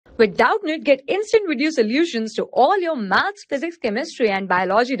With Doubtnut, get instant video solutions to all your maths, physics, chemistry, and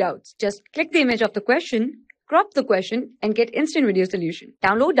biology doubts. Just click the image of the question, crop the question, and get instant video solution.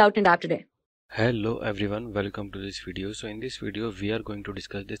 Download Doubtnut app today. Hello everyone, welcome to this video. So in this video we are going to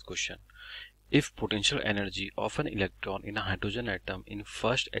discuss this question. If potential energy of an electron in a hydrogen atom in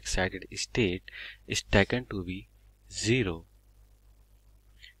first excited state is taken to be 0,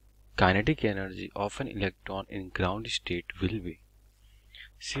 kinetic energy of an electron in ground state will be.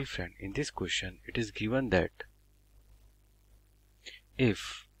 See friend, in this question it is given that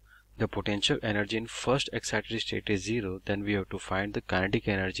if the potential energy in first excited state is 0, then we have to find the kinetic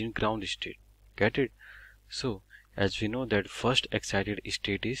energy in ground state. Get it? So as we know that first excited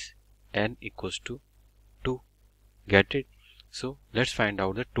state is n equals to 2. Get it? So let's find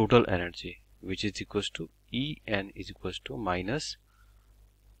out the total energy, which is equals to En is equals to minus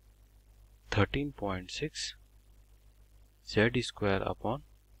 13.6 Z square upon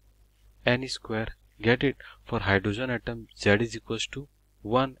n square. Get it? For hydrogen atom Z is equals to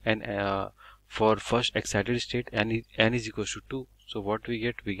 1 and for first excited state n is equals to 2. So what we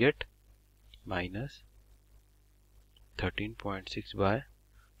get? We get minus 13.6 by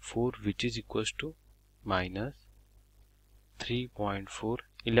 4, which is equals to minus 3.4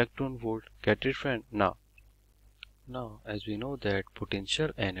 electron volt. Get it friend? Now as we know that potential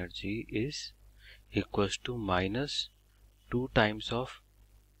energy is equals to minus 2 times of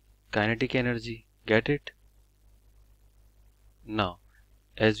kinetic energy. Get it? Now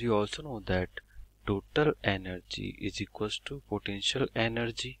as we also know that total energy is equals to potential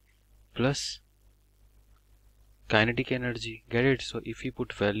energy plus kinetic energy. Get it? So if we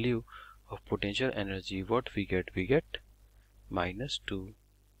put value of potential energy, what we get? We get minus 2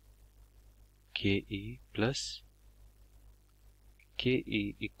 Ke plus Ke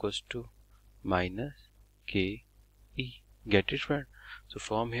equals to minus Ke. Get it friend? So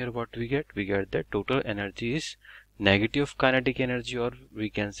from here what we get? We get that total energy is negative kinetic energy, or we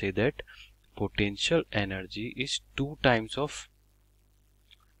can say that potential energy is 2 times of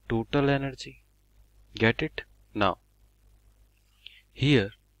total energy. Get it? Now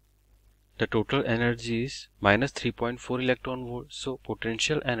here the total energy is minus 3.4 electron volt, so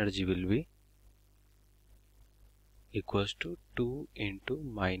potential energy will be equals to 2 into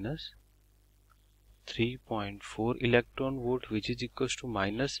minus 3.4 electron volt, which is equals to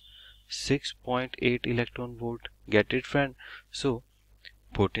minus 6.8 electron volt. Get it friend? So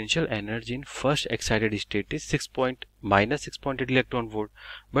potential energy in first excited state is minus 6.8 electron volt,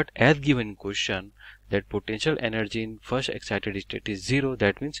 but as given in question that potential energy in first excited state is 0,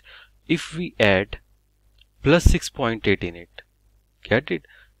 that means if we add plus 6.8 in it, get it?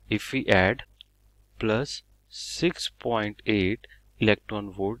 If we add plus 6.8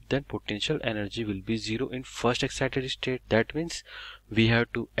 electron volt, then potential energy will be 0 in first excited state. That means we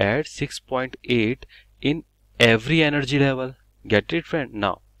have to add 6.8 in every energy level. Get it friend?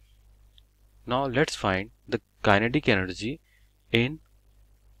 Now let's find the kinetic energy in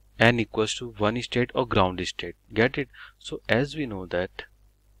n equals to 1 state or ground state. Get it? So as we know that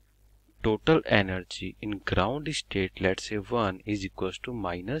total energy in ground state, let's say 1, is equals to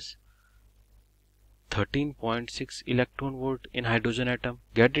minus 13.6 electron volt in hydrogen atom.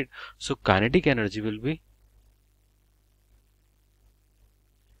 Get it? So kinetic energy will be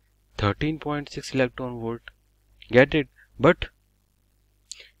 13.6 electron volt. Get it? But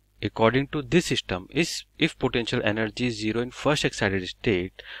according to this system, if potential energy is 0 in first excited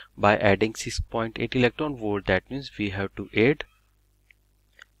state, by adding 6.8 electron volt, that means we have to add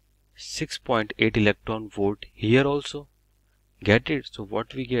 6.8 electron volt here also. Get it? So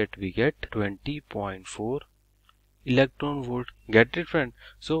what we get? We get 20.4 electron volt. Get it friend?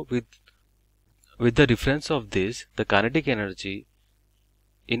 So with the reference of this, the kinetic energy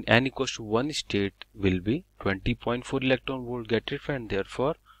in n equals to 1 state will be 20.4 electron volt. Get it friend?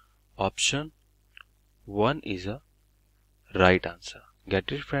 Therefore option 1 is a right answer.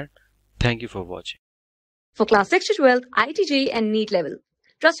 Get it friend? Thank you for watching. For class 6 to 12, IIT JEE and NEET level.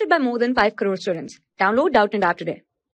 Trusted by more than 5 crore students. Download Doubtnut app today.